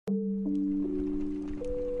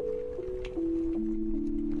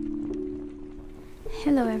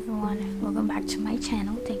Hello everyone, welcome back to my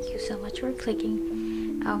channel. Thank you so much for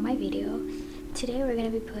clicking on my video. Today we're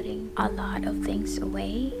going to be putting a lot of things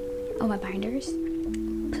away on my binders.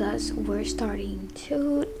 Plus we're starting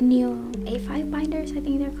 2 new A5 binders, I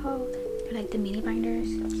think they're called. They're like the mini binders.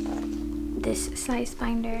 This size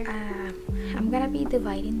binder. I'm going to be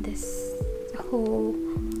dividing this whole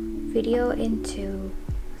video into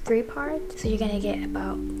 3 parts, so you're gonna get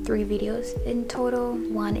about 3 videos in total.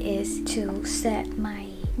 One is to set my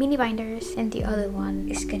mini binders and the other one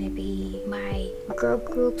is gonna be my girl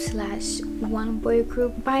group slash one boy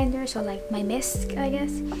group binder, so like my mist, I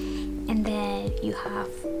guess. And then you have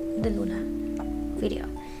the Luna video,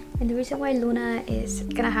 and the reason why Luna is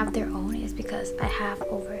gonna have their own is because I have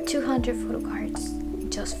over 200 photo cards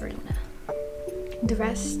just for Luna. The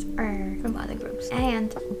rest are from other groups,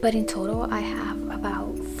 but in total I have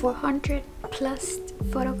about 400 plus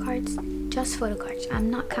photo cards, just photo cards.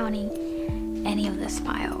 I'm not counting any of this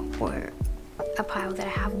pile or a pile that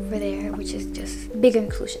I have over there, which is just bigger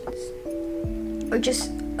inclusions or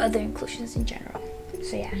just other inclusions in general.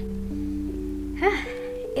 So yeah,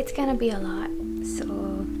 it's gonna be a lot, so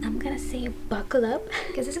I'm gonna say buckle up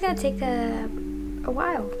because it's gonna take a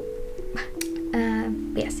while.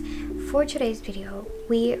 Yes, for today's video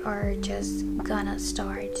we are just gonna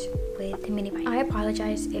start with the mini binder. I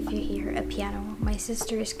apologize if you hear a piano. My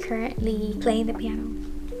sister is currently playing the piano.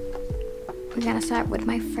 We're gonna start with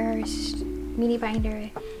my first mini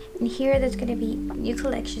binder, and here there's gonna be new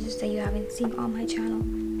collections that you haven't seen on my channel,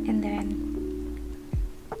 and then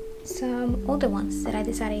some older ones that I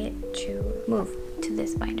decided to move to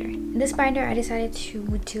this binder. In this binder I decided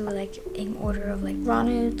to do like in order of like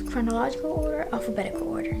chronological order, alphabetical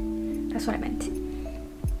order. That's what I meant.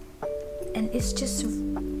 And it's just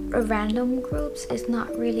random groups. It's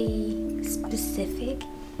not really specific.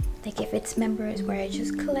 Like if it's members where I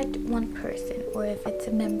just collect one person, or if it's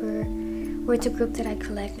a member or it's a group that I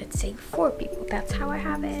collect, let's say 4 people. That's how I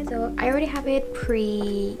have it. So I already have it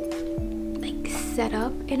like set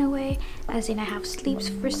up in a way, as in I have sleeps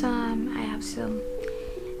for some. I have some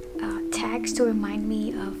tags to remind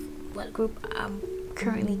me of what group I'm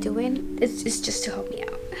currently doing. It's just to help me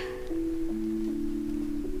out.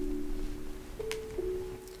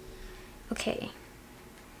 Okay,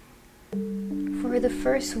 for the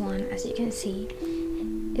first one, as you can see,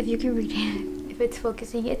 if you can read it, if it's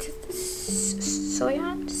focusing, it's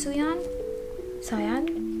Soyeon? I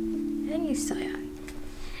think it's Soyeon.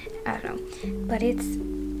 I don't know, but it's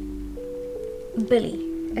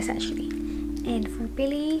Billlie essentially. And for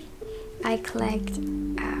Billlie, I collect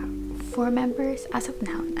 4 members as of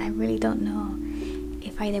now. I really don't know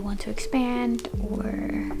if I want to expand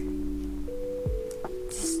or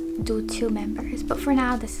do 2 members, but for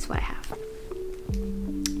now this is what I have.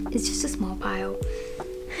 It's just a small pile.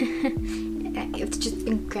 It's just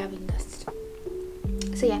been grabbing dust.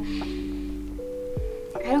 So yeah,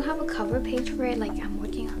 I don't have a cover page for it. Like I'm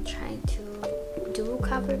working on trying to do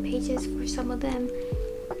cover pages for some of them.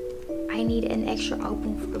 I need an extra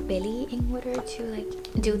album for Billlie in order to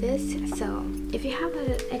like do this. So if you have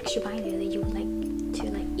an extra binder that you would like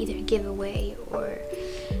to like either give away or,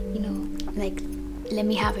 you know, like let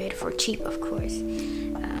me have it for cheap, of course.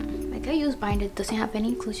 Like I use binder that doesn't have any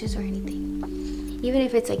inclusions or anything. Even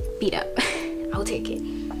if it's like beat up, I'll take it.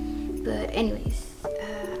 But anyways,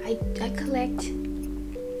 I collect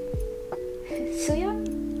Suya,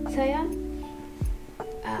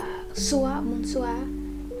 Sua, Munsua,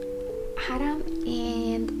 Haram,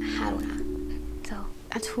 and Haruna. So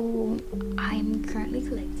that's who I'm currently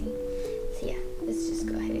collecting. So yeah, let's just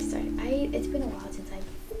go ahead and start. It's been a while since I've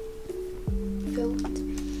filmed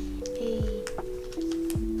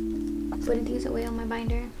putting things away on my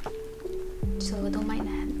binder, so don't mind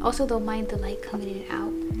that. Also don't mind the light coming in and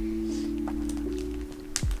out.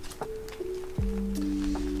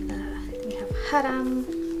 We have Haram.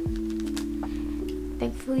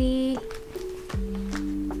 Thankfully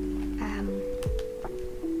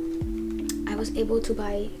I was able to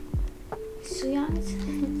buy Soyeon's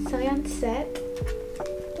set.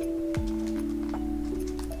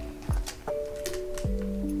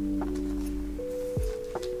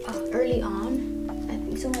 Early on, I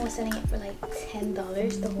think someone was selling it for like $10,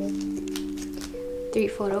 the whole 3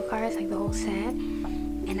 photo cards, like the whole set,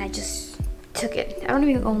 and I just took it. I don't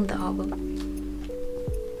even own the album.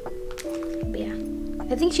 But yeah,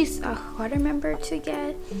 I think she's a harder member to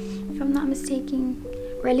get, if I'm not mistaken,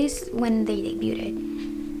 or at least when they debuted.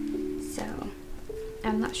 So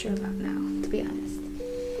I'm not sure about now, to be honest.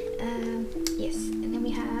 Yes, and then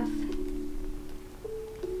we have,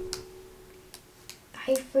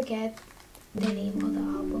 I forget the name of the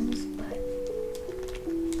albums, but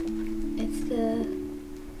it's the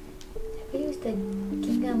the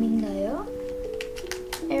Gingamingayo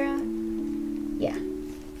era. Yeah.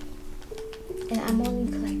 And I'm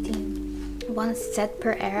only collecting one set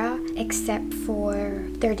per era, except for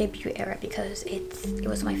their debut era because it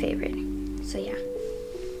was my favorite. So yeah.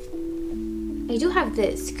 I do have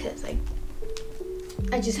this because like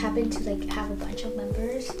I just happen to like have a bunch of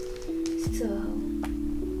members. So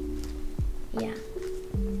yeah.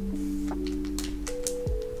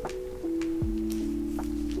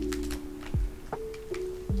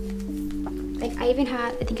 Like I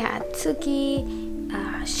think I had Tsuki,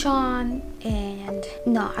 Sean, and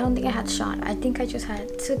no, I don't think I had Sean. I think I just had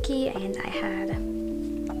Tsuki, and I had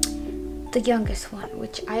the youngest one,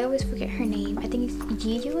 which I always forget her name. I think it's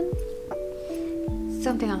Yiyun,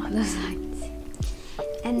 something along those lines.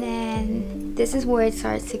 And then this is where it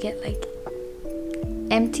starts to get like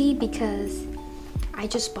empty because I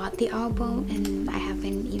just bought the album and I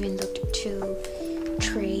haven't even looked to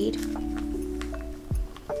trade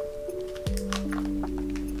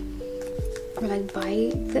or like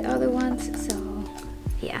buy the other ones. So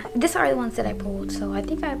yeah, these are the ones that I pulled, so I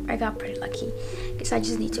think I got pretty lucky because I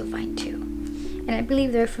just need to find two, and I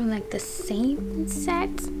believe they're from like the same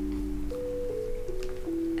set.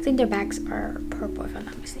 I think their bags are purple if I'm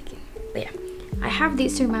not mistaken. But yeah, I have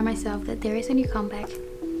these to remind myself that there is a new comeback.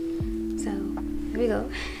 So here we go.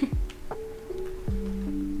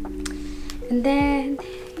 And then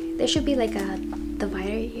there should be like a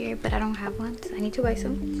divider here, but I don't have one, so I need to buy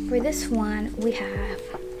some. For this one, we have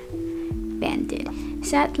BVNDIT.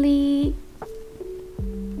 Sadly,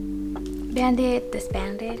 BVNDIT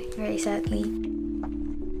disbanded very sadly.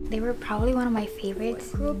 They were probably one of my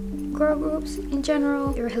favorites girl groups in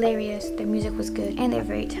general. They were hilarious, their music was good, and they're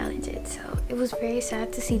very talented, so it was very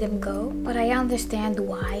sad to see them go. But I understand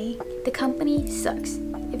why. The company sucks.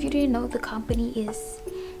 If you didn't know, the company is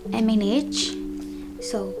MNH,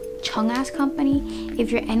 so Chungha's company.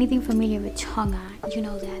 If you're anything familiar with Chungha, you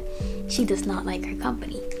know that she does not like her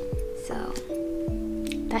company, so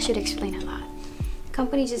that should explain a lot. The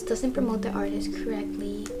company just doesn't promote the artists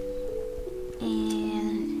correctly,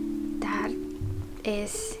 and that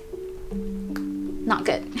is not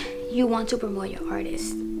good. You want to promote your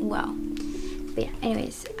artist well. But yeah,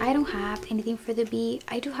 anyways, I don't have anything for the B.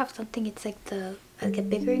 I do have something. It's like a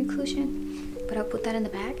bigger inclusion, but I'll put that in the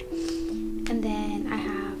bag. And then I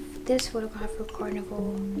have this photocard for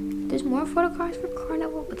Carnival. There's more photocards for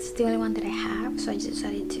Carnival, but it's the only one that I have, so I just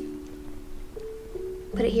decided to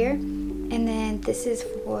put it here. And then this is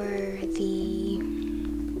for the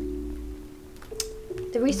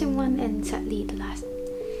recent one, and sadly the last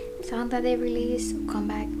song that they released,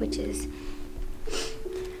 comeback, which is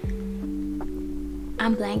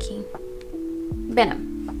I'm blanking.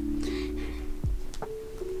 Venom.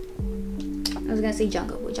 I was gonna say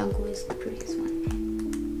Jungle, but Jungle is the previous one.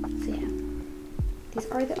 So yeah, these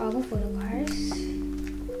are the album photo cards.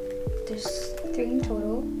 There's 3 in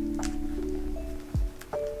total.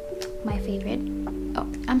 My favorite. Oh,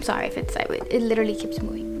 I'm sorry if it's sideways. It literally keeps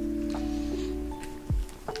moving.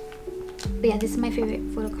 But yeah, this is my favorite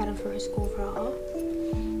photo card of hers overall.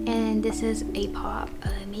 And this is a pop,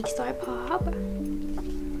 Make Star Pop,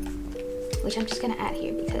 which I'm just gonna add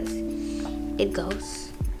here because it goes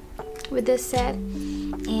with this set.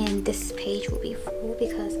 And this page will be full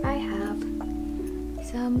because I have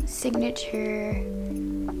some signature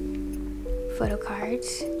photo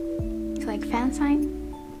cards. It's like fan sign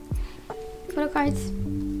photo cards.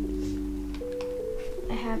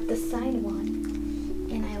 I have the signed one,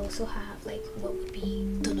 and I also have like what would be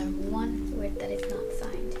the normal one where that is not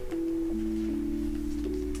signed.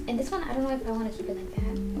 And this one, I don't know if I want to keep it like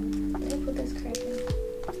that. Did I put this correctly?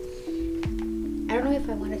 I don't know if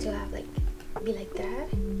I wanted to have like be like that.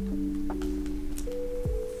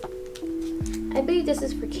 I believe this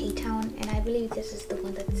is for K-Town, and I believe this is the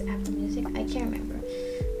one that's Apple Music. I can't remember.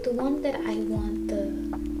 The one that I want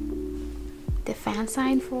the fan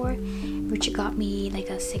sign for, which got me like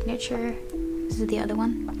a signature, this is the other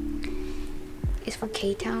one, is for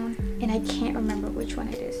K-Town, and I can't remember which one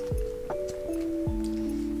it is.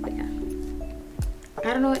 But yeah,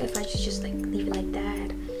 I don't know if I should just like leave it like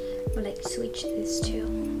that or like switch this too.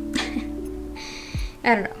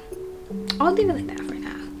 I don't know. I'll leave it like that for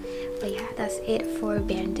now. But yeah, that's it for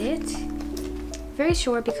BVNDIT. Very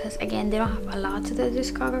short because again, they don't have a lot to the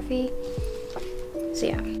discography. So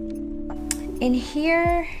yeah. In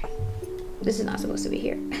here, this is not supposed to be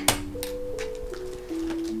here.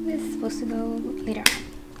 This is supposed to go later on.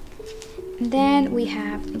 And then we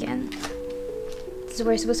have, again, this is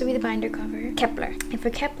where it's supposed to be the binder cover, Kepler. And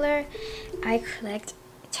for Kepler, I collect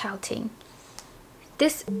Chowting.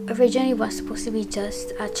 This originally was supposed to be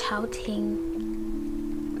just a Chowting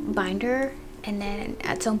binder and then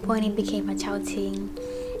at some point it became a Chowting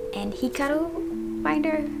and Hikaru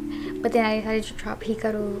binder, but then I decided to drop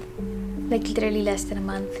Hikaru like literally less than a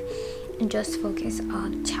month and just focus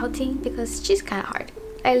on Chowting because she's kind of hard.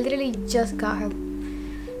 I literally just got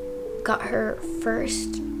her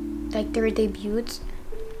first, like their debut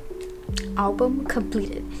album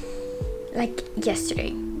completed like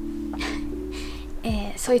yesterday.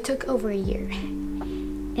 And so it took over a year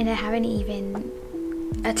and I haven't even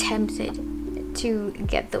attempted to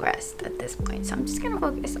get the rest at this point, so I'm just gonna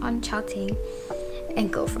focus on Chowting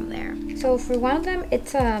and go from there. So for one of them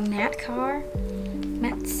it's a matte card,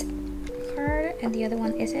 and the other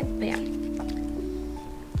one isn't, but yeah, here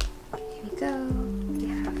we go. We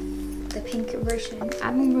have the pink version. I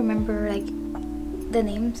don't remember like the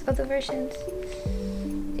names of the versions.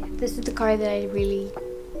 Yeah, this is the card that I really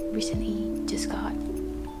recently just got,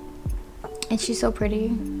 and she's so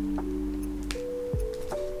pretty.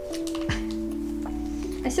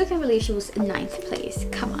 I still can't believe she was in 9th place.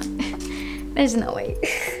 Come on. There's no way.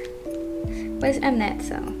 But it's Mnet,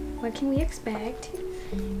 so what can we expect?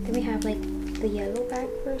 Then we have like the yellow back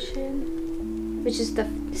version, which is the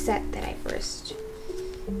set that I first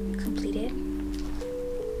completed.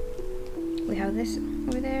 We have this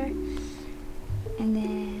over there. And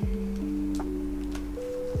then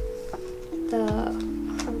the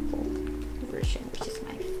purple version, which is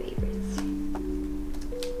my favorite.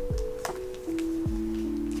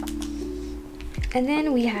 And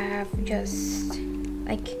then we have just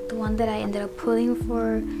like the one that I ended up pulling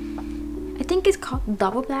for, I think it's called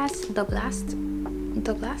Double Blast.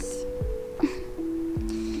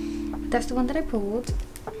 That's the one that I pulled.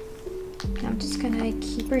 And I'm just gonna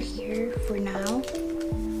keep her here for now.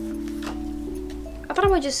 I thought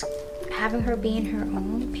about just having her be in her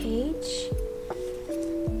own page,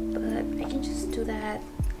 but I can just do that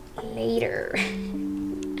later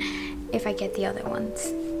if I get the other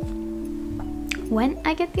ones. When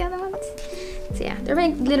I get the other ones. So yeah, they're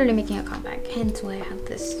literally making a comeback, hence why I have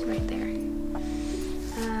this right there.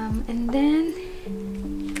 And then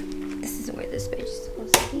this is where this page is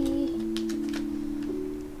supposed to be.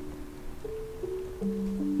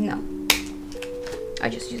 No,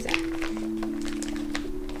 I'll just use that.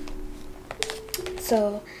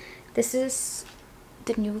 So this is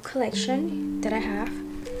the new collection that I have.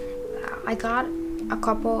 I got a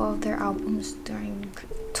couple of their albums during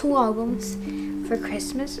 2 albums for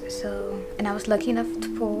Christmas, so, and I was lucky enough to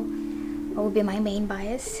pull what would be my main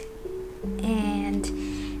bias, and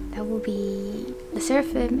that will be the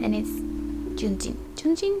Sserafim, and it's Junjin.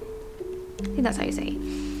 I think that's how you say it.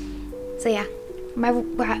 So yeah,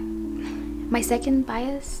 my second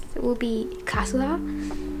bias will be Kazuha.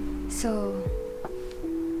 So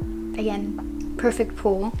again, perfect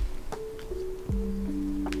pull.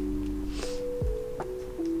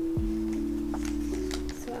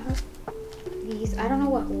 I don't know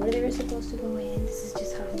what order they're supposed to go in. This is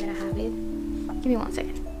just how I'm gonna have it. Give me 1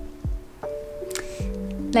 second.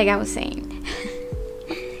 Like I was saying.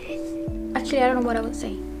 Actually, I don't know what I was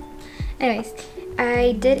saying. Anyways,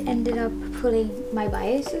 I did ended up pulling my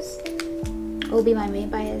biases. It will be my main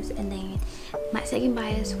bias and then my second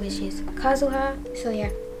bias, which is Kazuha. So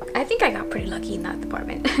yeah, I think I got pretty lucky in that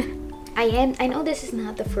department. I know this is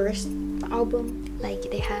not the first album. Like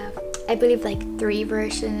they have, I believe, like 3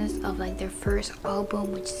 versions of like their first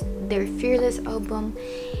album, which is their Fearless album,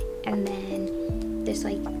 and then there's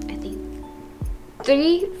like I think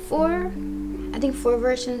 4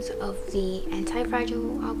 versions of the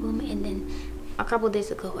Anti-Fragile album, and then a couple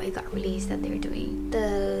days ago it got released that they're doing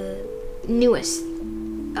the newest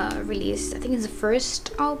release. I think it's the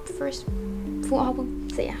first full album.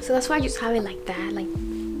 So yeah, so that's why I just have it like that. Like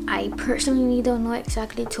I personally don't know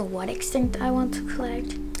exactly to what extent I want to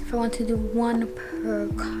collect. If I want to do 1 per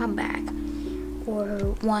comeback,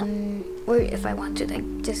 or if I want to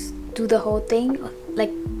like just do the whole thing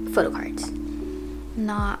like Photocards,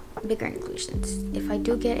 not bigger inclusions. If I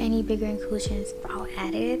do get any bigger inclusions, I'll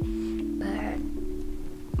add it, but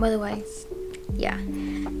otherwise, yeah.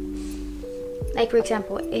 Like for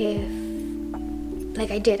example, if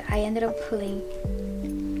like I ended up pulling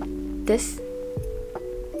this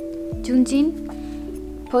Junjin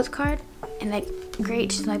postcard, and like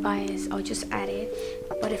great, she's my bias, I'll just add it.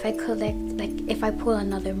 But if I collect, like if I pull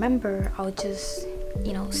another member, I'll just,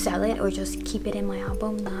 you know, sell it or just keep it in my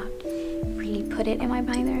album, not really put it in my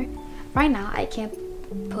binder. Right now I can't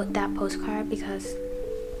put that postcard because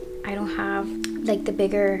I don't have like the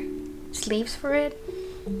bigger sleeves for it.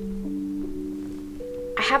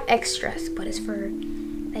 I have extras, but it's for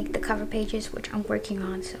like the cover pages, which I'm working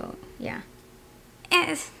on, so yeah.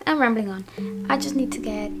 I'm rambling on. I just need to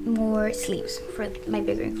get more sleeves for my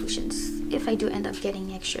bigger inclusions. If I do end up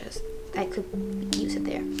getting extras, I could use it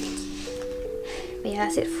there. But yeah,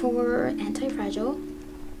 that's it for Anti-Fragile.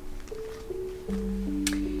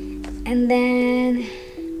 And then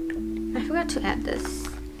I forgot to add this.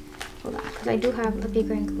 Hold on, because I do have a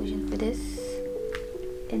bigger inclusion for this.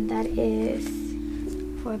 And that is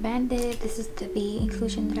for Bandit. This is the B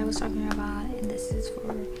inclusion that I was talking about. And this is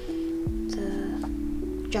for the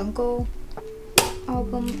Jungle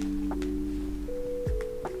album.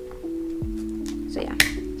 So yeah.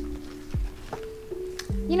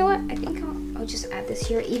 You know what? I think I'll just add this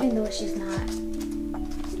here, even though she's not.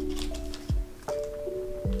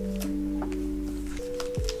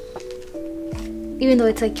 Even though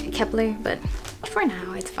it's like Kepler, but for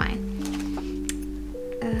now it's fine.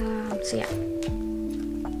 So yeah.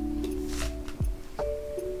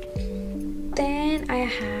 Then I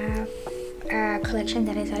have a collection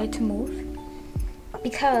that I decided to move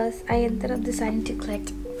because I ended up deciding to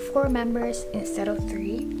collect 4 members instead of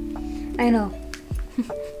 3. I know.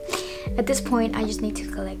 At this point, I just need to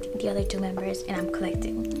collect the other 2 members, and I'm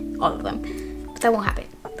collecting all of them. But that won't happen.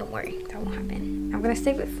 Don't worry, that won't happen. I'm gonna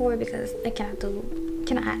stick with 4 because I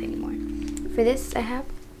cannot add anymore. For this, I have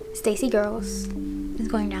Stacy Girls. It's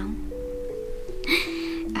going down.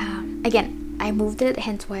 Again, I moved it,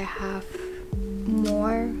 hence why I have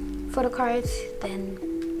more Photocards than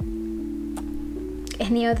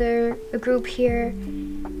any other group here.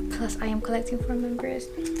 Plus, I am collecting 4 members.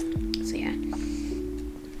 So yeah.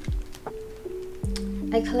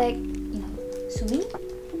 I collect, you know, Sumi,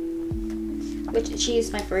 which she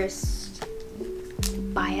is my first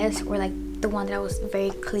bias, or like the one that I was very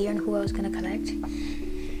clear on who I was gonna collect.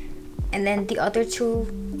 And then the other 2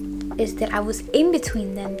 is that I was in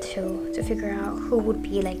between them two to figure out who would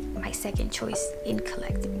be like my second choice in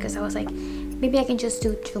collecting, because I was like, maybe I can just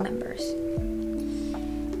do 2 members,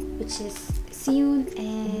 which is Seon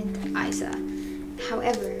and Aespa.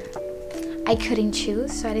 However, I couldn't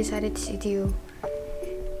choose, so I decided to do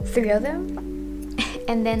 3 of them.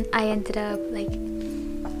 And then I ended up like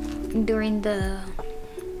during the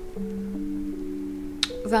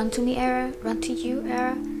Run to Me era, Run to You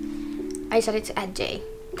era, I decided to add J.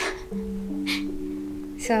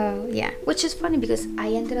 So yeah, which is funny because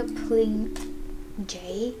I ended up putting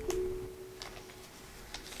J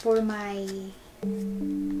for my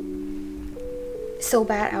So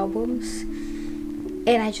Bad albums,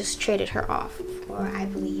 and I just traded her off for, I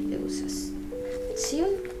believe it was just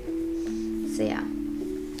Seon. So yeah,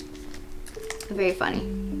 very funny.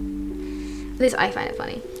 At least I find it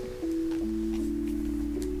funny.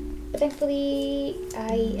 Thankfully,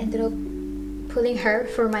 I ended up pulling her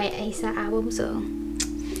for my Aespa album, so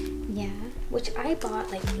yeah, which I bought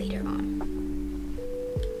like later on.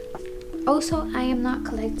 Also, I am not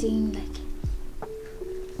collecting like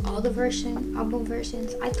all the album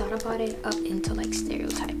versions. I thought about it up into like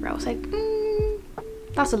Stereotype, where I was like,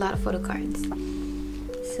 that's a lot of Photocards.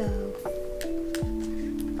 So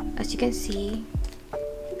as you can see,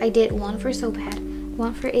 I did 1 for So Bad,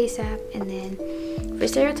 1 for ASAP, and then for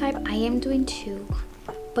Stereotype I am doing 2,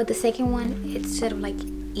 but the second one, it's sort of like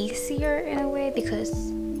easier in a way because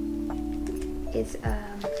it's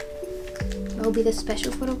it'll be the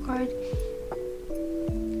special photo card,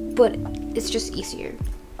 but it's just easier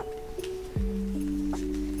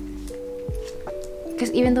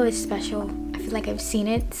because even though it's special, I feel like I've seen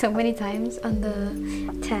it so many times on the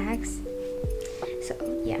tags. So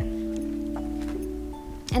yeah,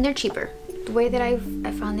 and they're cheaper. The way that I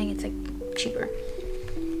found it, it's like cheaper.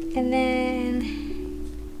 And then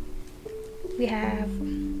we have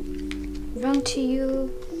Run to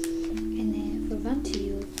You, and then for Run to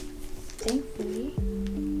You, thankfully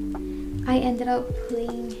I ended up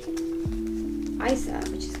pulling Aespa,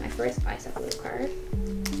 which is my first Aespa photo card.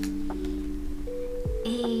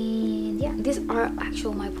 And yeah, these are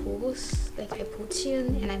actual my pulls. Like I pulled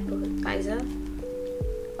Seon and I pulled Aespa.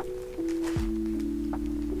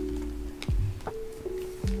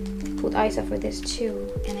 Pulled Aespa for this too,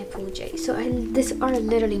 and I pulled J. So these are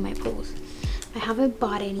literally my pulls. I haven't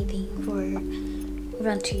bought anything for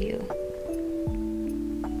Run to You,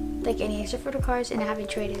 like any extra photo cards, and I haven't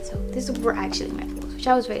traded. So these were actually my pulls, which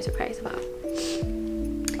I was very surprised about.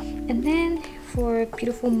 And then for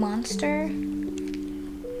Beautiful Monster,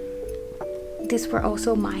 these were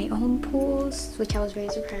also my own pulls, which I was very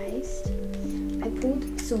surprised. I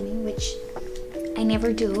pulled Sumi, which I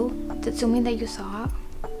never do. The Sumi that you saw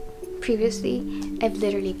previously, I've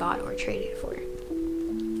literally bought or traded for.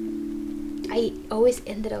 I always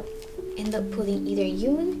end up pulling either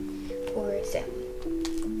Yoon or Sam,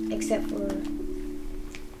 except for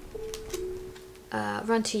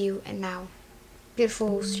Run to You, and Now.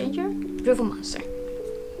 Beautiful Stranger? Beautiful Monster.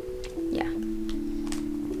 Yeah.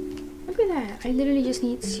 Look at that. I literally just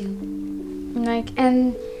need to, like,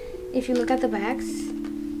 and if you look at the backs,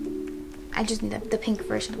 I just need the pink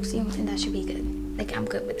version of Seum, and that should be good. Like, I'm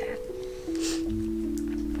good with that.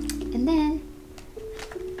 And then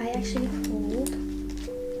I actually pulled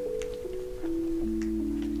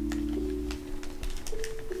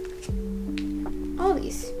all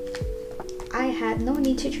these. I had no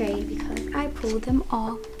need to trade because I pulled them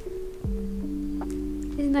all.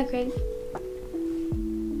 Isn't that great?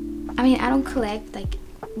 I mean, I don't collect like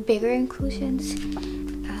bigger inclusions,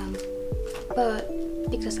 but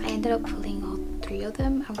because I ended up pulling all 3 of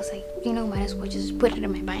them, I was like, you know, might as well just put it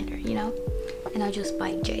in my binder, you know, and I'll just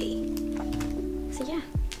buy J. So yeah,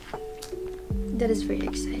 that is very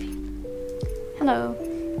exciting. Hello.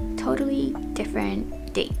 Totally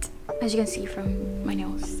different date. As you can see from my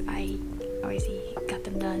nails, I obviously got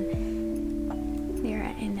them done. They're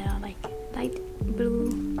in like light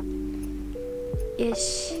blue-ish.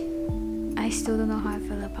 I still don't know how I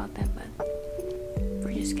feel about them, but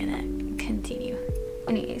we're just gonna continue.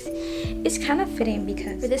 Anyways, it's kind of fitting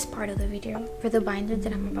because for this part of the video, for the binder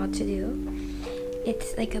that I'm about to do,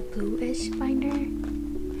 it's like a bluish binder.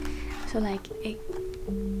 So like it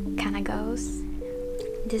kind of goes.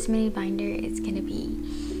 This mini binder is gonna be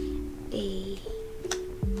a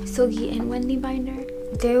Seulgi and Wendy binder.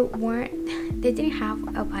 They didn't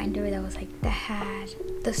have a binder that was like that had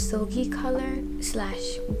the Seulgi color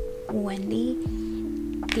 / Wendy.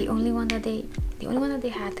 The only one that they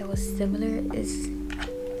had that was similar is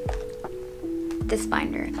this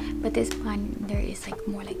binder, but this binder is like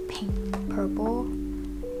more like pink purple.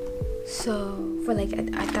 So for like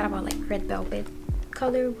I thought about like red velvet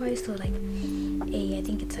color wise, so like I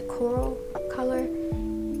think it's a coral color,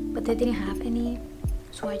 but they didn't have any,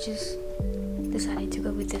 so I just decided to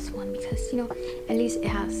go with this one because, you know, at least it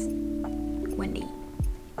has Wendy,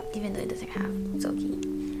 even though it doesn't have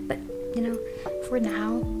Seulgi. But you know, for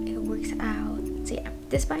now it works out. So yeah,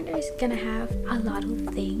 this binder is gonna have a lot of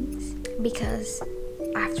things because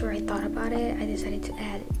after I thought about it, I decided to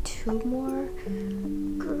add 2 more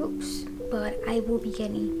groups, but I will be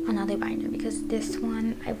getting another binder because this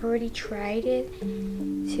one I've already tried it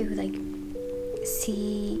to like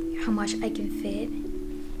see how much I can fit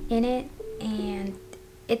in it, and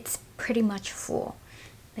it's pretty much full.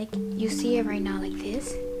 Like you see it right now like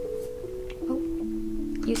this. Oh,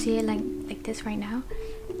 you see it like this right now,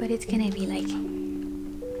 but it's gonna be like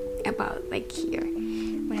about like here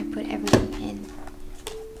when I put everything in.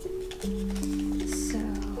 So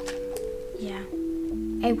yeah,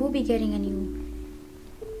 I will be getting a new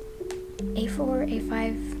A4,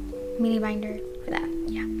 A5 mini binder for that.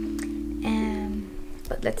 Yeah.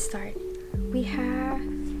 But let's start. We have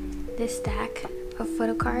this stack of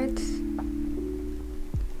Photocards.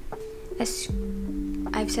 As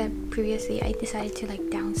I've said previously, I decided to like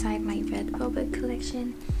downside my red velvet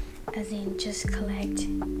collection, as in just collect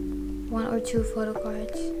 1 or 2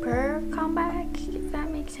 Photocards per comeback, if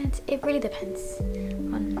that makes sense. It really depends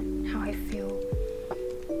on how I feel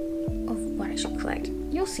of what I should collect.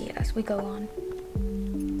 You'll see it as we go on.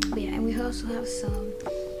 But yeah, and we also have some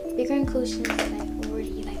bigger inclusions that I've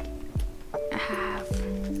already like have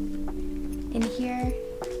in here,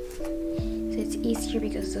 so it's easier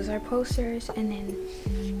because those are posters and then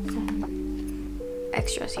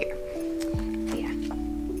extras here. But yeah,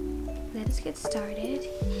 let us get started.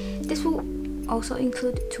 This will also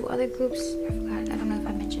include 2 other groups. I forgot, I don't know if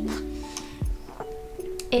I mentioned it.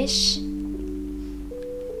 Ish.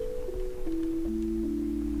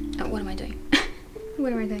 Oh, what am I doing?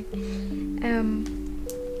 What am I doing?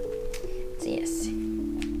 So yes,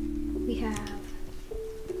 we have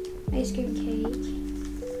ice cream cake,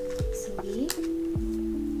 Seulgi,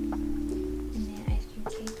 and then ice cream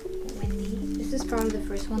cake, Wendy. This is probably the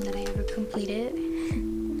first one that I ever completed.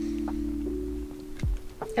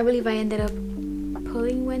 I believe I ended up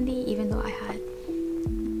pulling Wendy even though I had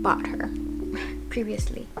bought her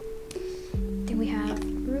previously. Then we have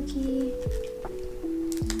Rookie.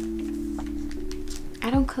 I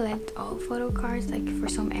don't collect all photo cards, like for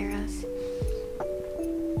some eras.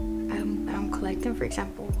 I don't collect them. For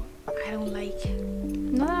example, I don't like,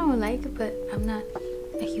 not that I don't like, but I'm not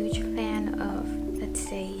a huge fan of, let's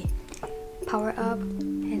say, Power Up,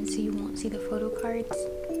 and so you won't see the photo cards.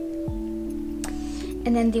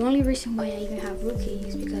 And then the only reason why I even have Rookie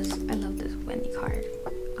is because I love this Wendy card.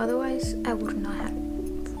 Otherwise, I would not have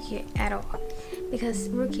Rookie at all, because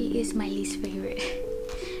Rookie is my least favorite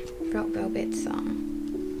Red Velvet song.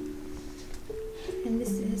 And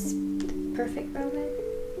this is Perfect Velvet.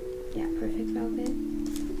 Yeah, Perfect Velvet.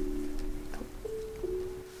 Oh,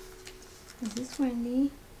 Wendy.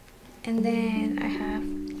 And then I have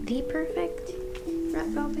the perfect red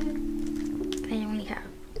velvet. I only have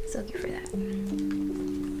Silky for that.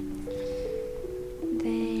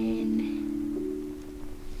 Then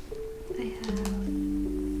I have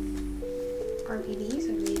RBD's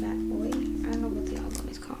a really bad boy. I don't know what the album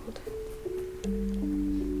is called.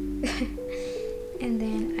 And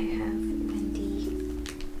then I have Wendy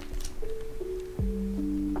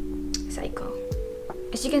Psycho.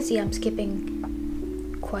 As you can see, I'm skipping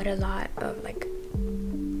quite a lot of like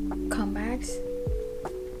comebacks.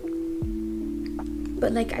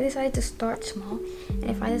 But like I decided to start small, and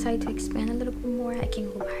if I decide to expand a little bit more, I can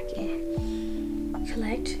go back and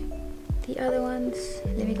collect the other ones.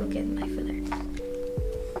 Let me go get my filler.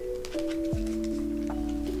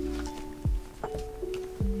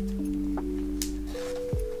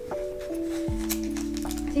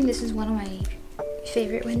 I think this is one of my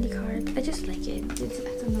favorite Wendy cards. I just like it. I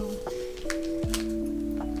don't know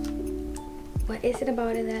what is it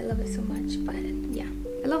about it that I love it so much, but yeah,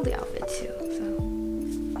 I love the outfit too. So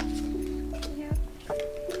yeah,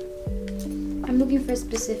 I'm looking for a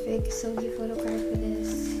specific Sogi photo card for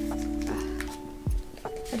this.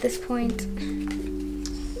 At this point,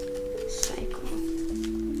 Psycho.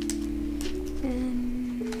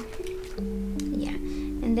 Yeah,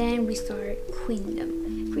 and then we start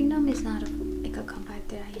Queendom. Queendom is not like a compact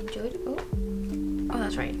that I enjoyed. Oh,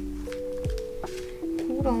 that's right.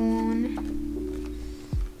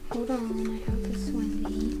 Hold on, I have this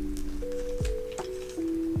Wendy.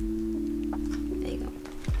 There you go.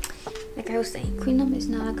 Like I was saying, Queendom is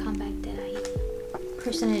not a compact that I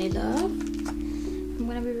personally love. I'm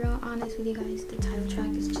gonna be real honest with you guys. The title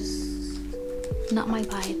track is just not my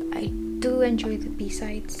vibe. I do enjoy the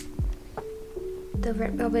B-sides. The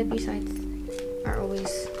Red Velvet B-sides are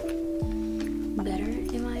always better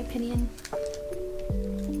in my opinion.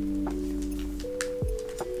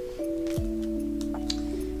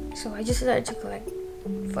 So I just decided to collect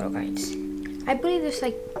photo cards. I believe there's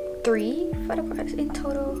like 3 photo cards in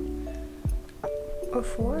total, or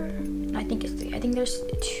 4. I think it's 3. I think there's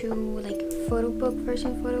 2 like photo book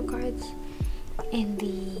version photo cards and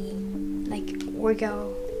the like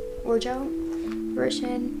Orgel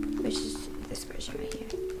version, which is this version right here.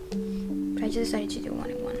 But I just decided to do 1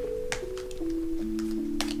 in 1.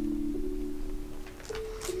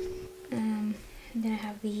 And then I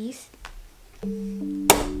have these.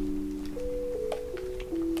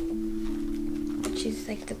 Which is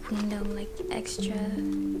like the Queendom like extra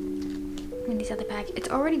when these other pack. It's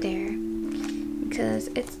already there because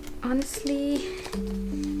it's honestly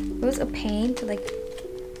it was a pain to like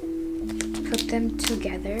put them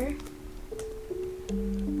together. I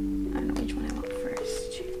don't know which one I want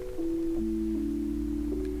first.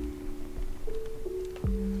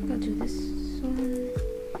 I'll do this one.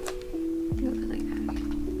 Go like that.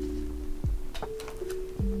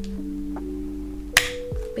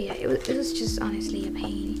 But yeah, it was just honestly a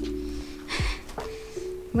pain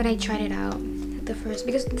when I tried it out the first,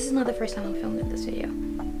 because this is not the first time I'm filming this video.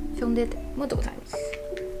 Filmed it multiple times,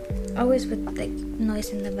 always with like noise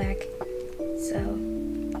in the back. So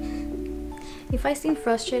if I seem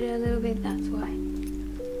frustrated a little bit, that's why.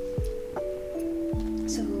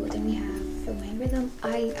 So then we have Feel My Rhythm.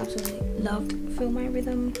 I absolutely loved Feel My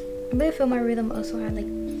Rhythm. I believe Feel My Rhythm also had like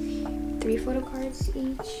 3 photo cards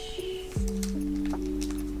each,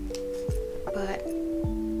 but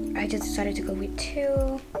I just decided to go with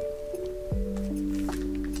 2.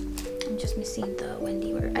 I'm just missing the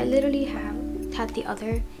Wendy where I literally had the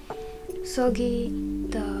other Sogi,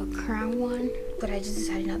 the crown one, but I just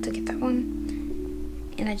decided not to get that one,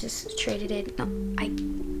 and I just traded it. No, I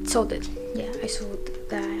sold it. Yeah, I sold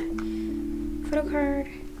that photo card.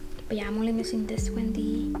 But yeah, I'm only missing this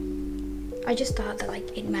Wendy. I just thought that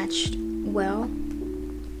like it matched well,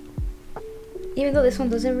 even though this one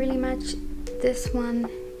doesn't really match this one.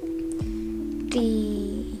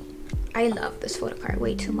 I love this photo card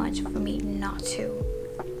way too much for me not to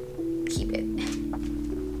keep it.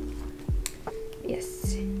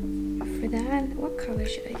 Yes. For that, what color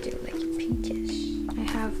should I do? Like pinkish. I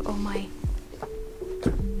have all my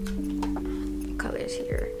colors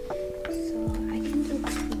here, so I can do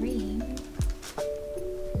green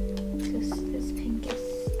because this pink is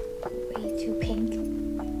way too pink.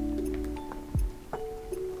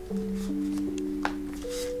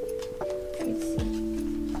 Let's see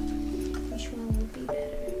which one would be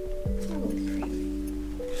better. I'll go with green.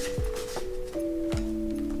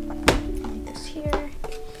 Like this here.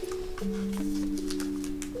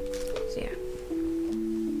 So yeah,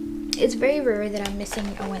 it's very rare that I'm missing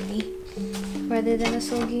a Wendy rather than a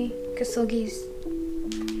Sogi, because Sogi is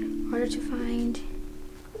harder to find.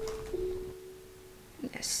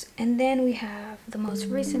 And then we have the most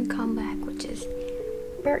recent comeback, which is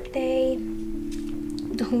Birthday.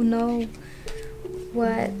 Don't know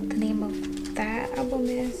what the name of that album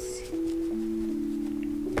is.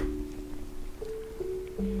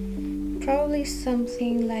 Probably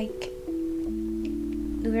something like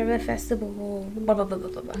the River Festival, blah blah blah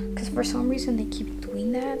blah blah. Because for some reason they keep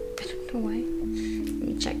doing that. I don't know why. Let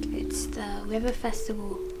me check. It's the River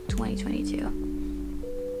Festival 2022.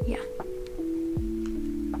 Yeah.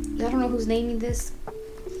 I don't know who's naming this.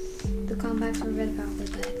 The comebacks for Red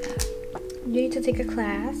Velvet, but you need to take a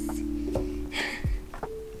class.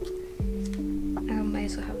 I might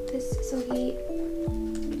as well have this Sogi,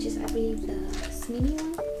 which is I believe the Smini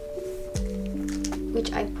one,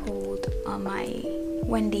 which I pulled on my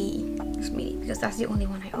Wendy Smini because that's the only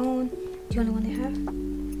one I own, the only one they have.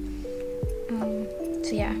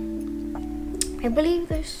 So yeah, I believe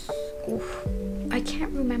there's, I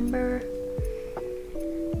can't remember.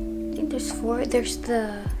 I think there's 4. There's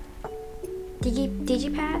the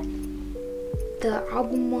Digipad, the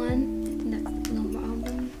album one. I think that's the normal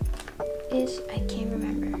album. I can't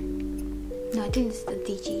remember. No, I think it's the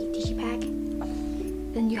Digipack.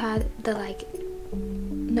 Then you had the like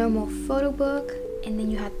normal photo book, and then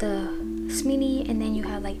you had the Smini, and then you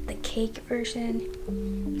had like the cake version.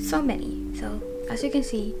 So many. So as you can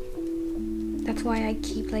see, that's why I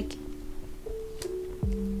keep like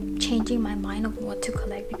changing my mind of what to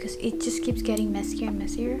collect, because it just keeps getting messier and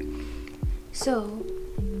messier. So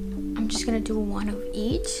I'm just gonna do one of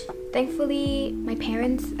each. Thankfully my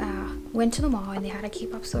parents went to the mall and they had a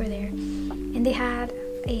K-pop store there, and they had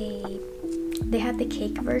the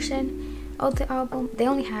cake version of the album. They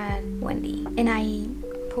only had Wendy, and I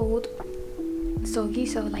pulled Sogi,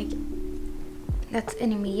 so like that's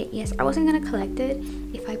an immediate yes. I wasn't gonna collect it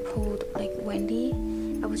if I pulled like Wendy.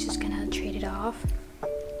 I was just gonna trade it off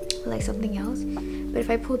for like something else. But if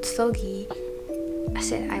I pulled Sogi, I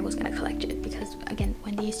said I was gonna collect it because again,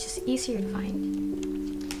 Wendy is just easier to find.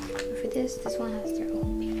 But for this one has their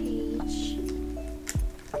own page.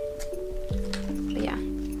 But yeah,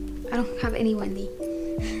 I don't have any Wendy,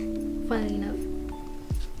 funnily enough.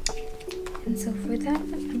 And so for that,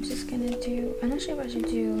 I'm just gonna do, I'm not sure if I should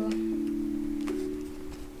do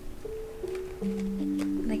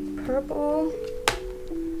like purple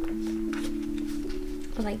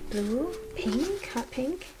or like blue, pink, hot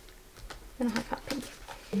pink. I don't have hot pink.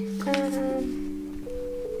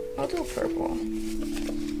 I'll do purple.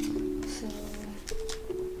 So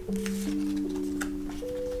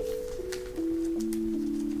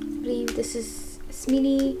I believe this is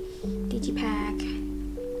Smini, Digipack,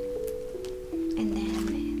 and then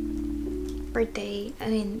birthday. I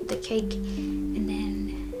mean the cake, and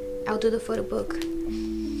then I'll do the photo book.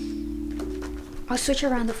 I'll switch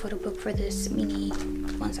around the photo book for this mini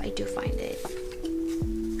once I do find it.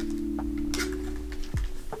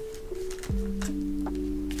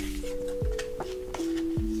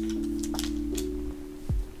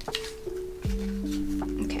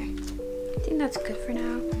 That's good for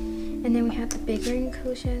now. And then we have the bigger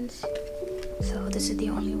inclusions. So this is the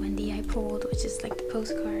only Wendy I pulled, which is like the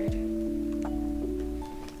postcard.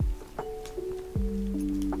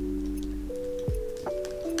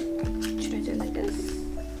 Should I do it like this?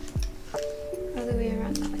 Other way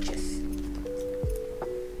around, not like this.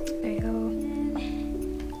 There you go.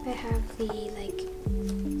 And I have the like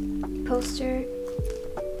poster.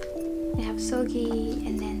 I have Sogi,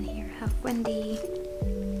 and then here I have Wendy.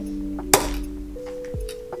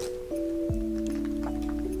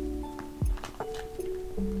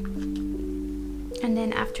 And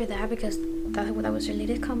then after that, because that was their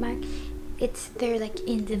latest comeback, it's their like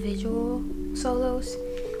individual solos.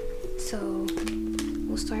 So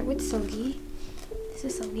we'll start with Sogi. This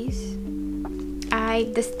is Sogi's.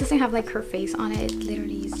 This doesn't have like her face on it.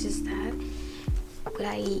 Literally, it's just that. But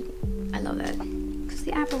I love that. Cause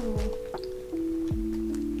the apple roll.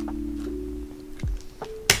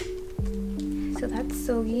 So that's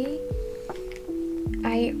Sogi.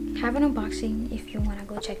 I have an unboxing if you want to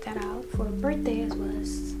go check that out for birthday, as well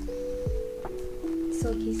as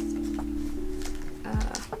Sogi's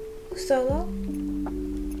solo.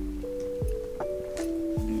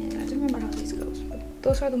 And I don't remember how this goes, but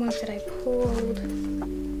those are the ones that I pulled. I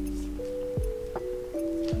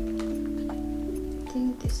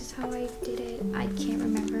think this is how I did it. I can't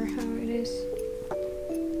remember how it is,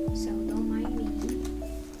 so don't mind me.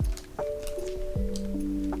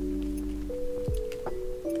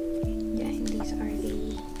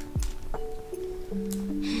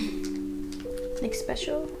 Like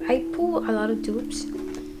special. I pull a lot of dupes,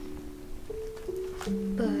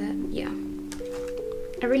 but yeah,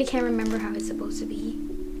 I really can't remember how it's supposed to be.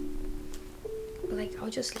 but like I'll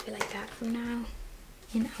just leave it like that for now,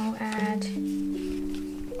 and I'll add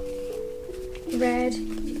red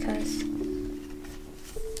because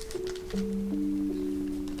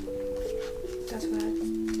that's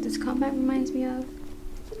what this compact reminds me of.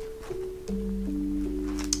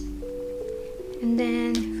 And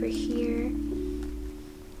then for here,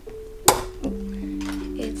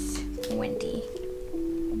 it's Wendy.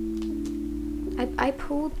 I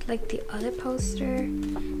pulled like the other poster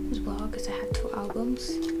as well because I have 2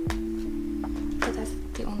 albums, but that's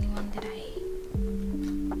the only one that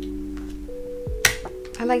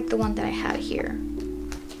I like the one that I have here.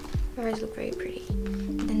 The others look very pretty.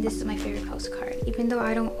 And then this is my favorite postcard, even though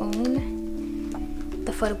I don't own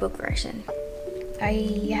the photo book version.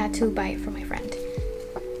 I had to buy it from my friend.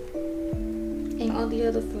 And all the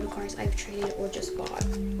other photo cards I've traded or just bought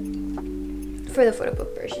for the photo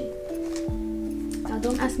book version. Now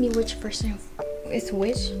don't ask me which version is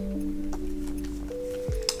which.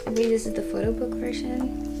 I believe this is the photo book version.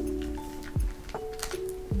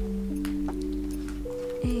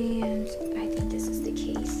 And I think this is the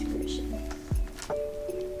case version.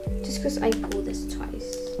 Just because I pulled this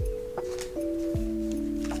twice.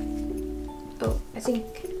 Oh, I think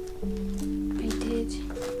I did.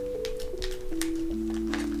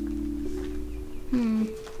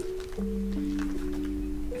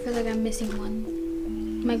 I feel like I'm missing one.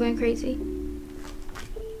 Am I going crazy?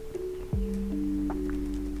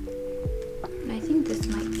 I think this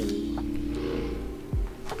might be.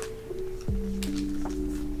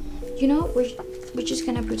 You know, we're just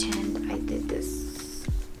gonna pretend I did this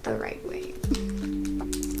the right way.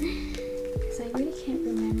 Because I really can't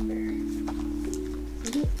remember.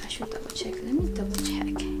 Maybe I should double check. Let me double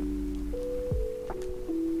check.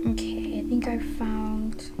 Okay, I think I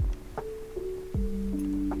found.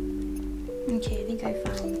 Okay, I think I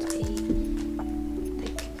found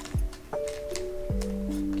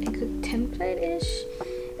a good template-ish.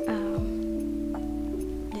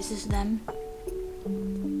 This is them.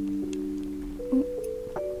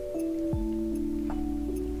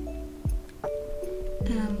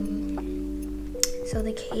 So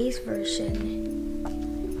the case version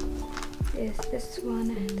is this one,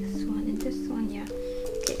 and this one, yeah.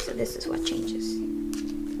 Okay, so this is what changes.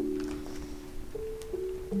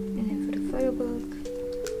 And then for the photo book,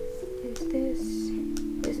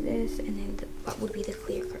 is this, and then what would be the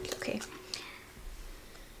clear cards, okay.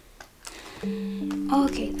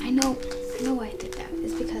 Okay, I know why I did that.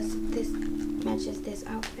 It's because this matches this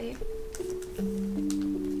outfit.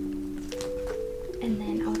 And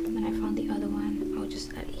then when I found the other one, I'll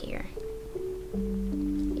just add it here.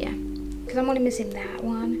 Yeah, because I'm only missing that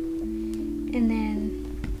one. And then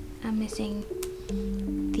I'm missing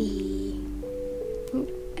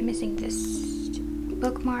this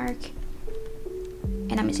bookmark.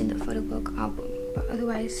 And I'm missing the photo book album. But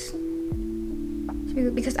otherwise,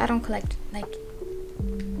 because I don't collect like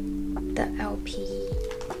the LP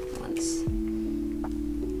ones.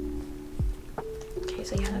 Okay,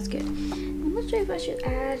 so yeah, that's good. I'm not sure if I should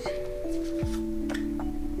add.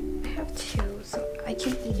 I have 2, so I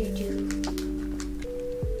can either do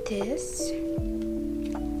this,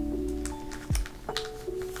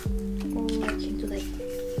 or I can do like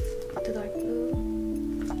the dark blue,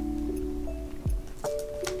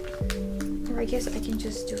 or I guess I can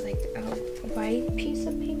just do like a white piece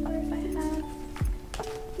of paper if I have.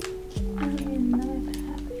 I don't know if I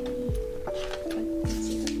have any. But let's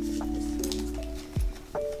see what this is.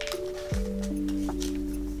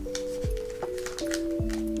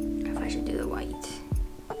 If I should do the white.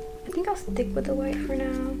 I think I'll stick with the white for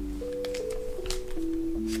now.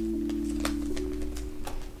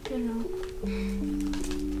 I don't know.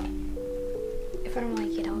 If I don't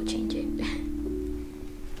like it, I'll change it.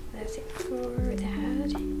 That's it for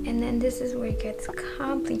that. And then this is where it gets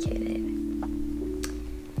complicated,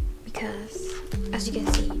 because as you can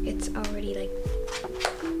see, it's already like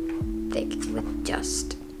thick with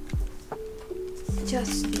just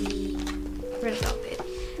the red velvet.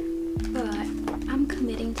 But I'm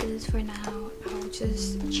committing to this for now. I'll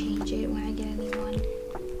just change it when I get a new one.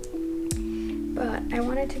 But I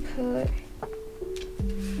wanted to put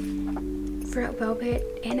red velvet,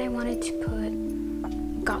 and I wanted to put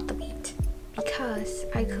Got the Beat, because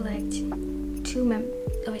I collect 2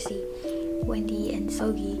 obviously Wendy and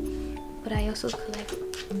Sogi, but I also collect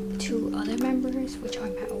 2 other members, which are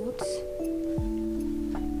my olds.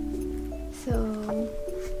 So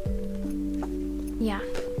yeah,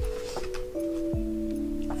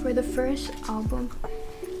 for the first album,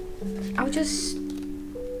 I'll just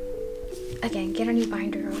again get a new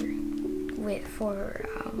binder for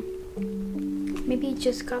maybe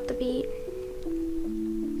just Got the Beat.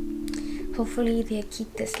 hopefully they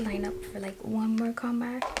keep this lineup for like one more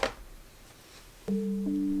comeback,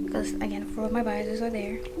 because again, 4 of my biases are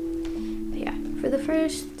there. But yeah, for the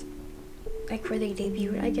first, like for their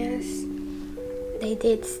debut, I guess they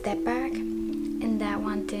did Step Back, and that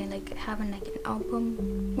one didn't like have like an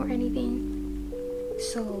album or anything,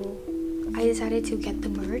 so I decided to get the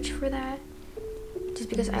merch for that just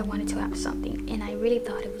because I wanted to have something, and I really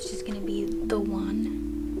thought it was just gonna be the one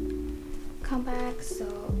comeback, so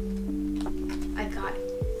I got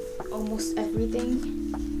almost everything.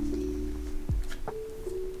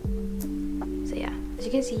 So yeah, as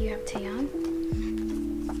you can see, you have Taeyeon.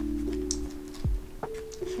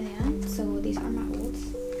 So these are my olds.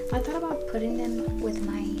 I thought about putting them with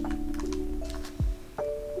my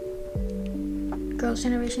Girls'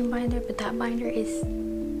 Generation binder, but that binder is,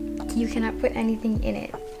 you cannot put anything in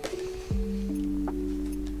it.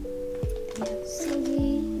 We have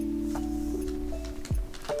Sylvie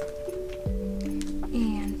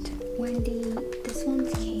and Wendy. This one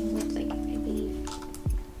came with like, I believe,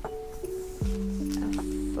 a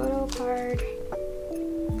photo card.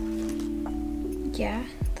 Yeah,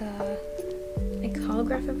 the like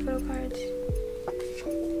holographic photo cards.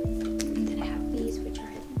 And then I have these, which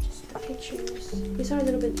are just the pictures. These are a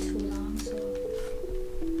little bit too long, so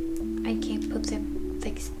I can't put them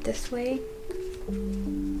like this way.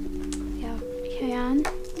 Yeah, Hyeon,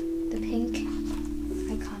 the pink,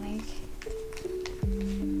 iconic.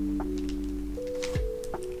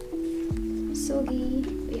 Sogi,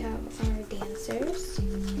 we have our dancers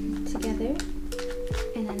together,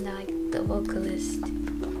 and then the vocalist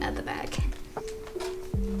at the back.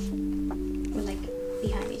 We're like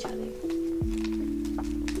behind each other.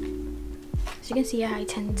 So you can see how I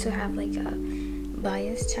tend to have like a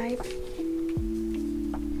bias type.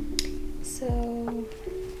 So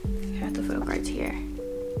I have the photo cards here.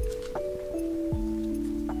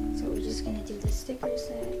 So we're just gonna do the sticker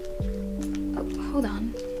set. Oh, hold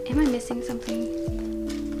on. Am I missing something?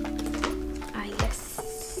 Ah, yes.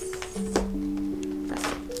 That's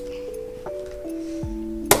it.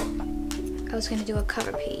 I was gonna do a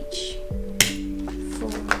cover page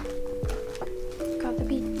for Got the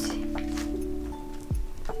Beat,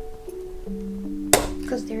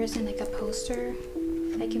 because there isn't like a poster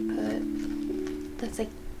I can put that's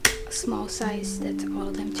like a small size that's all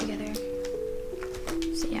of them together.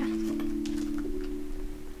 So yeah.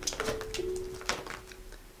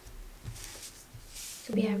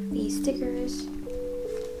 So we have these stickers.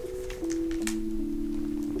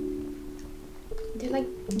 They're like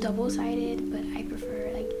double-sided, but I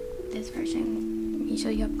prefer like this version. Let me show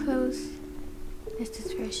you up close. It's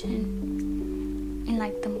this version, and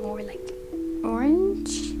like the more like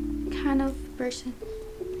orange kind of version.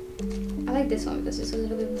 I like this one because it's a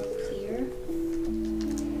little bit more clear.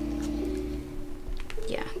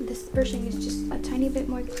 Yeah, this version is just a tiny bit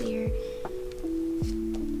more clear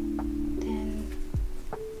than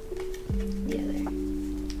the other.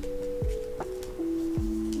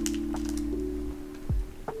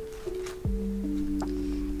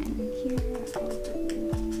 And here I'll do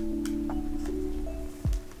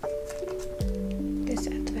this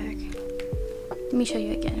at the back. Let me show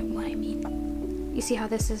you again what I mean. You see how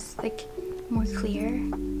this is like more clear?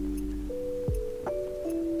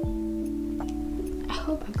 I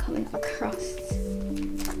hope I'm coming across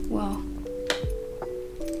well.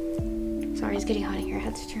 Sorry, it's getting hot in here. I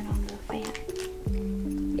had to turn on the fan.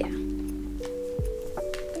 Yeah.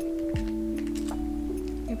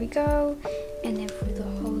 Here we go. And then for the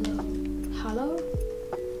hollow,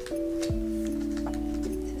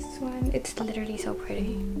 this one, it's literally so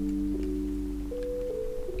pretty.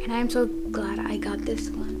 And I'm so glad I got this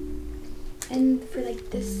one. And for like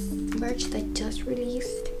this merch that just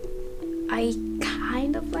released, I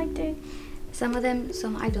kind of liked it. Some of them,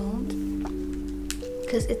 some I don't,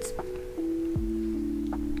 because it's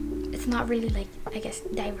not really like, I guess,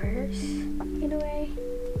 diverse in a way.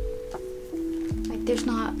 Like there's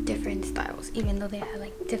not different styles, even though they have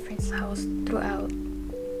like different styles throughout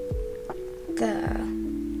the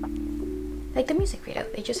music video.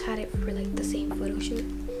 They just had it for like the same photo shoot.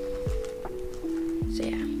 So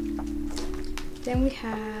yeah. Then we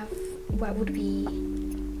have what would be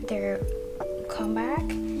their comeback,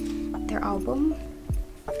 their album.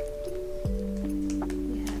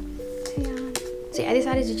 We have Taeyeon. So yeah, I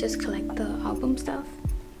decided to just collect the album stuff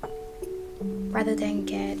rather than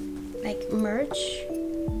get like merch,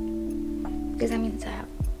 because that means I have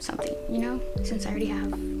something, you know, since I already have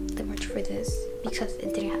the merch for this because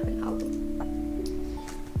it didn't have an album.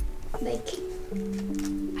 Like,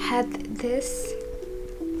 had this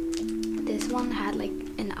one had like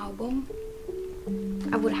an album,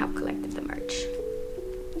 I would have collected the merch.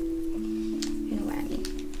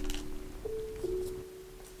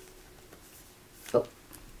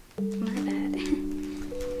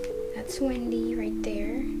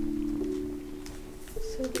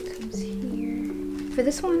 comes here. For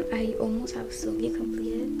this one, I almost have Sylvia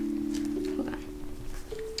completed. Hold on.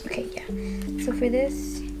 Okay, yeah. So for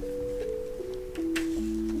this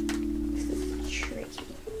is tricky.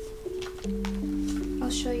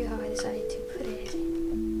 I'll show you how I decided to put it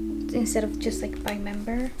instead of just like by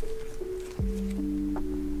member.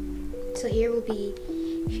 So here will be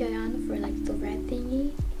Hyoyeon for like the red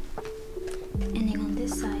thingy, and then on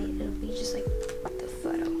this side it'll be just like the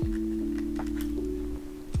photo.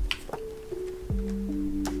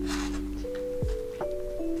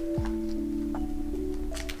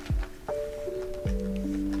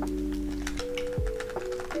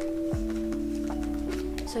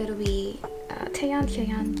 So it'll be Taeyeon,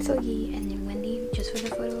 Hyoyeon, Seogi, and then Wendy just for the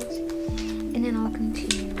photos, and then I'll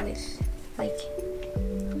continue with like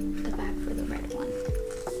the back for the red one,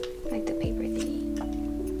 like the paper thingy.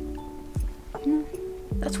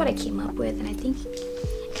 That's what I came up with, and I think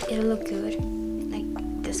it'll look good, like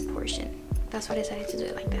this portion. That's why I decided to do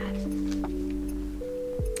it like that.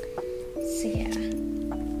 So yeah.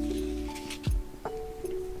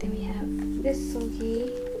 Then we have this Seogi.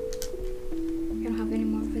 I don't have any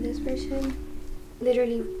more for this version.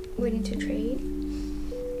 Literally waiting to trade.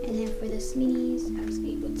 And then for the minis, I was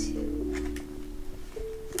able to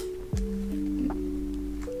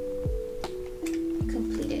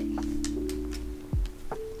complete it.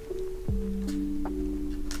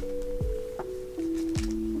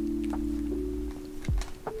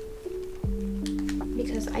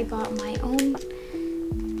 Because I got my own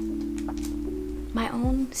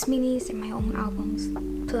minis and my own albums,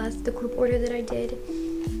 plus the group order that I did,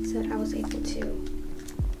 so that I was able to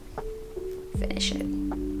finish it.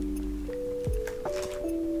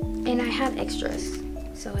 And I had extras,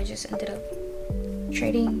 so I just ended up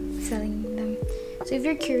trading, selling them. So if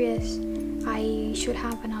you're curious, I should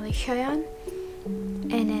have another Hyoyeon,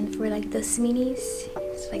 and then for like the minis,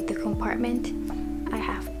 it's like the compartment, I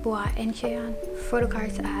have Boa and Hyoyeon.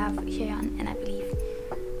 Photocards, I have Hyoyeon and I believe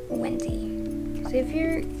Wendy. So if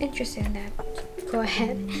you're interested in that, go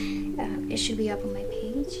ahead. It should be up on my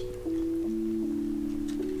page.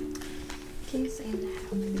 Okay, so I'm gonna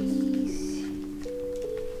have these.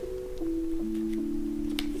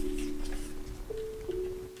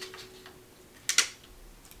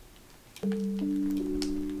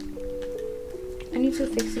 I need to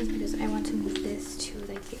fix this because I want to move this to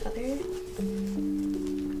like the other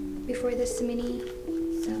before this mini.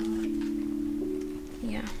 So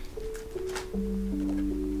yeah.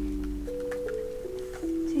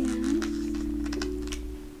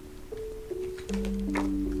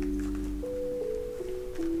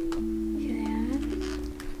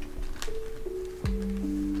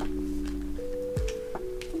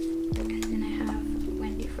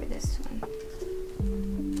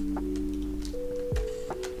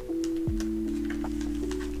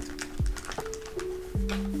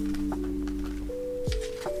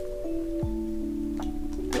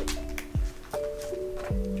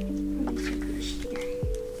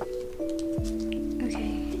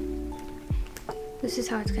 This is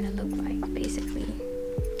how it's gonna look like, basically.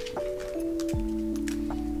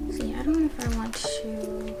 So yeah, I don't know if I want to.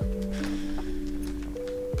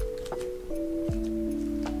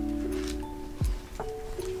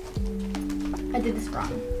 I did this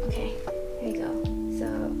wrong. Okay, here we go. So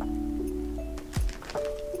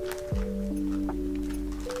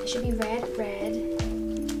it should be red,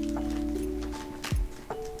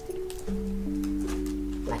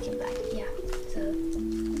 black and black. Yeah. So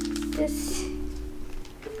this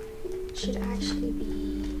should actually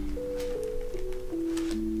be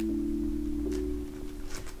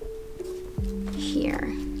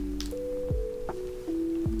here.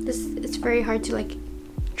 It's very hard to like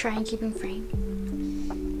try and keep in frame.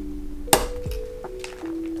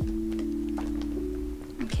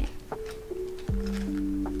 Okay.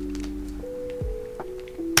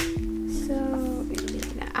 So it'll be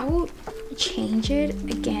like that. I will change it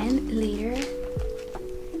again later.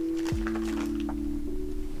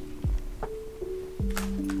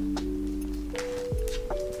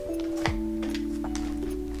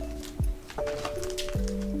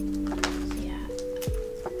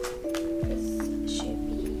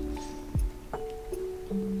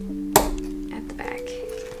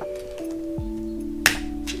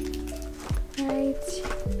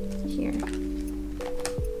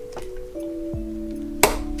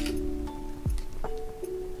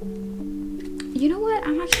 You know what?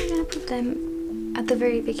 I'm actually gonna put them at the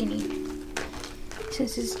very beginning,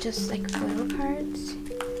 since it's just like photo cards.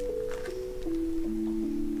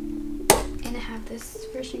 And I have this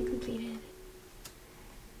version completed.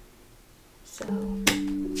 So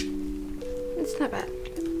it's not bad.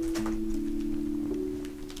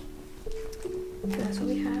 So that's what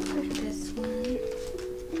we have for this one.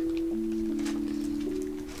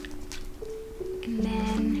 And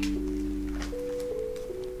then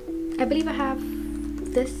I believe I have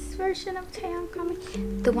this version of Taeyang coming,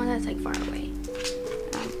 the one that's like far away,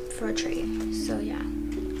 for a trade. So yeah.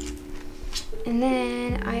 And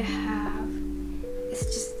then I have,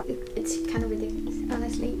 it's kind of ridiculous,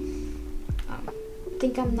 honestly. I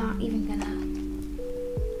think I'm not even gonna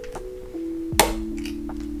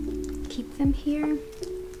keep them here,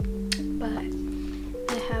 but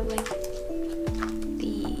I have like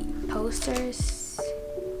the posters.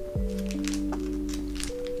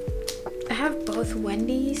 I have both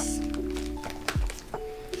Wendy's,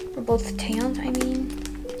 or both Taeyans, I mean,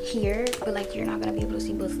 here, but like you're not gonna be able to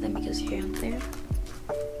see both of them because Taeyang's there.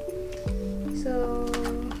 So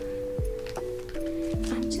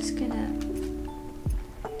I'm just gonna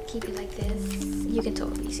keep it like this. You can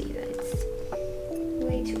totally see that it's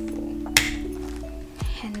way too full.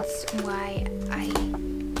 Hence why I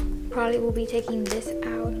probably will be taking this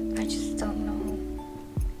out. I just don't know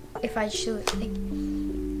if I should like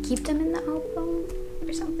keep them in the album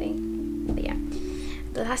or something. But yeah,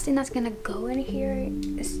 the last thing that's gonna go in here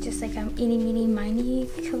is just like an eeny meeny miny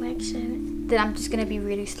collection that I'm just gonna be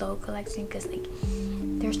really slow collecting because like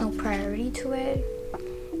there's no priority to it,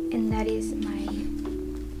 and that is my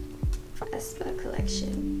Aespa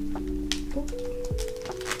collection. Oop.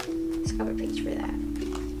 Let's cover page for that.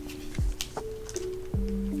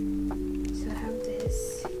 So I have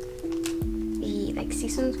this, the like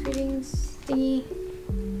season's greetings thingy,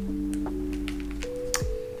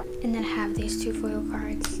 and then I have these two photo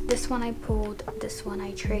cards. This one I pulled, this one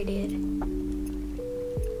I traded.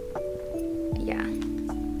 Yeah.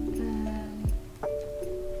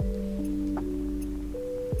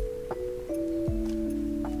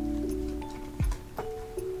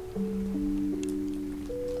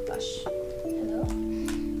 Gosh. Hello.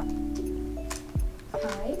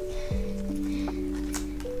 Hi.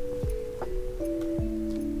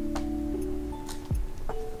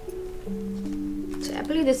 So I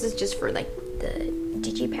believe this is just for like the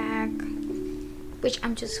digipack, which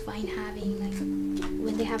I'm just fine having. Like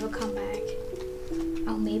when they have a comeback,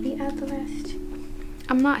 I'll maybe add the rest.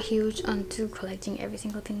 I'm not huge onto collecting every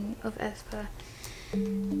single thing of Aespa,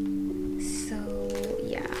 so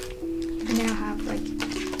yeah. And then I'll have like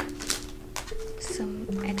some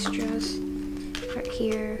extras right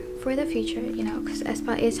here for the future, you know, because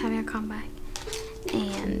Aespa is having a comeback.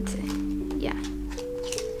 And yeah,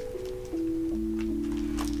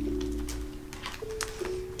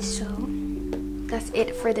 so that's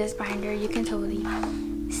it for this binder. You can totally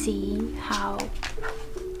see how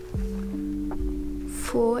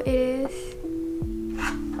full it is,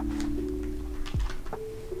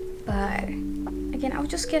 but again, I'll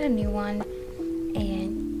just get a new one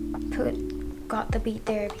and put Got the Beat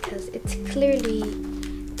there because it's clearly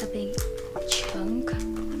a big chunk.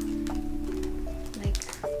 Like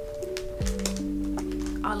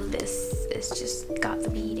all of this is just Got the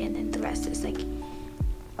Beat, and then the rest is like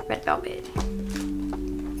Red Velvet.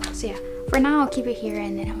 So yeah, for now I'll keep it here,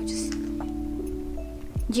 and then I'll just,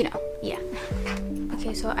 you know, yeah.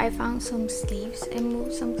 Okay, so I found some sleeves and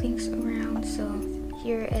moved some things around. So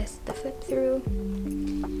here is the flip through.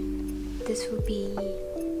 This would be, I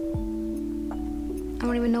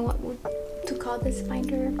don't even know what to call this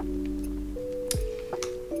binder.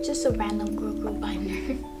 Just a random group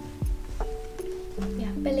binder.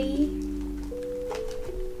 Yeah, Billlie.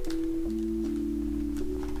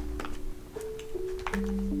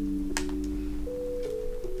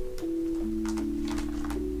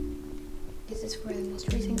 This is for the most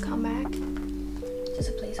recent comeback. Just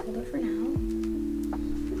a placeholder for now.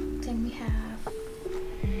 Then we have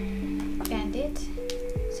BVNDIT,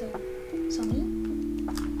 so me.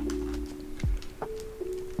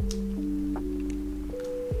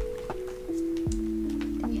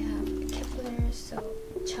 Then we have Kepler, so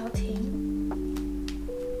Chowting.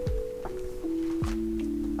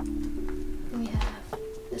 Then we have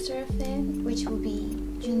the Sserafim, which will be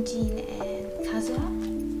Junjin and Kazuha.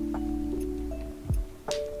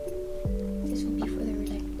 This will be for their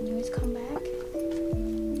like newest comeback.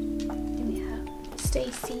 Then we have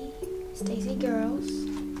Stayc Girls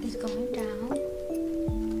is going down.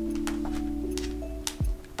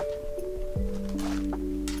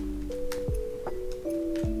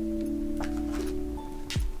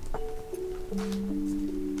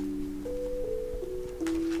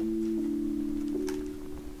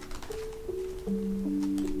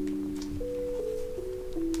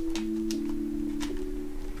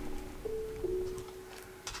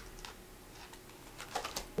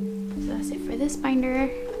 So that's it for this binder.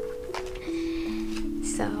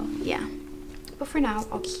 So yeah, but for now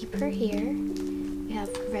I'll keep her here. We have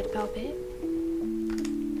red velvet.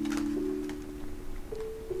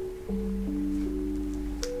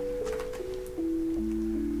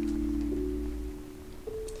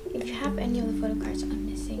 If you have any of the photo cards I'm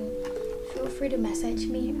missing, feel free to message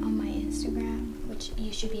me on my Instagram, which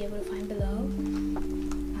you should be able to find below,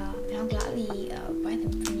 and I'll gladly buy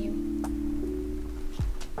them from you.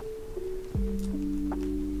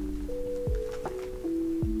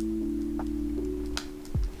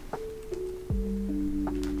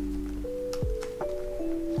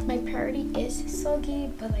 My priority is Soggy,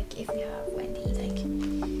 but like if you have Wendy, like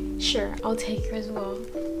sure, I'll take her as well.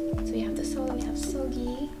 So we have the solo, we have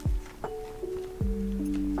Soggy.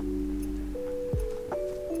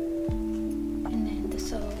 And then the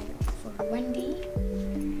solo for Wendy.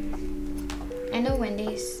 I know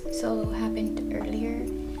Wendy's solo happened earlier,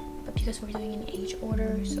 but because we're doing an age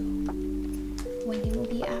order, so Wendy will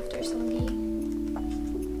be after Soggy.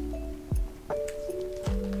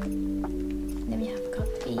 Then we have Cup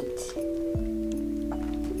 8.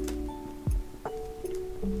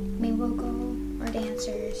 Main vocal or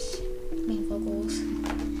dancers. Main vocals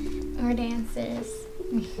or dancers.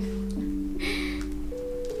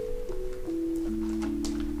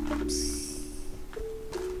 Oops.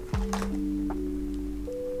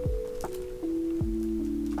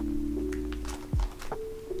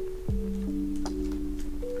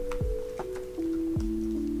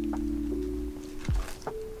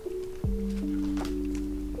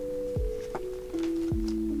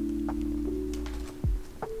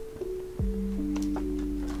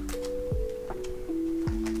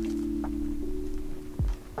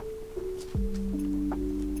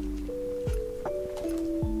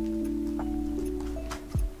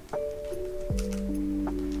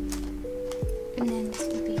 And then this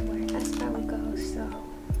will be where Aespa will go, so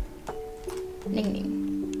Ning Ning.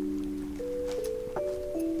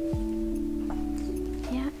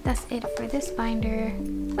 Yeah, that's it for this binder.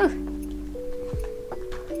 Ooh.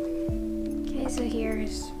 Okay, so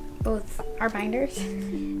here's both our binders.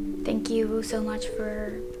 Thank you so much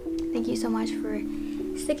for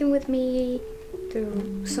sticking with me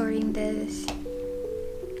through sorting this.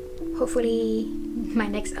 Hopefully my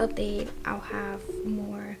next update I'll have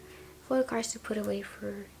more photo cards to put away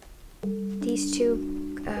for these two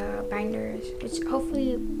binders, which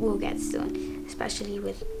hopefully we'll get soon, especially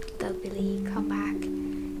with the Billlie comeback,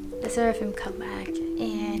 the Sserafim comeback,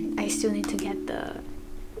 and I still need to get the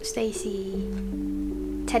Stayc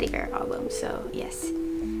teddy bear album. So yes,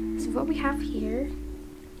 so what we have here.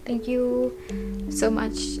 Thank you so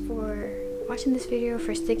much for watching this video,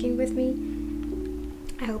 for sticking with me.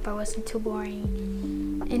 I hope I wasn't too boring.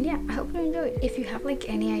 And yeah, I hope you enjoyed. If you have like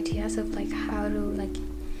any ideas of like how to like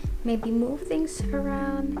maybe move things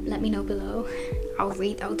around, let me know below.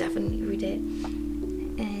 I'll definitely read it,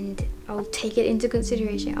 and I'll take it into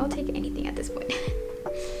consideration. I'll take anything at this point.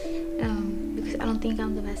 Because I don't think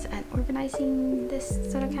I'm the best at organizing this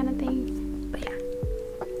sort of kind of thing. But yeah,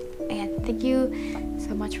 and thank you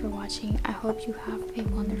so much for watching. I hope you have a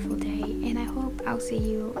wonderful day, and I hope I'll see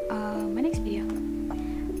you my next video.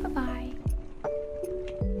 Bye bye.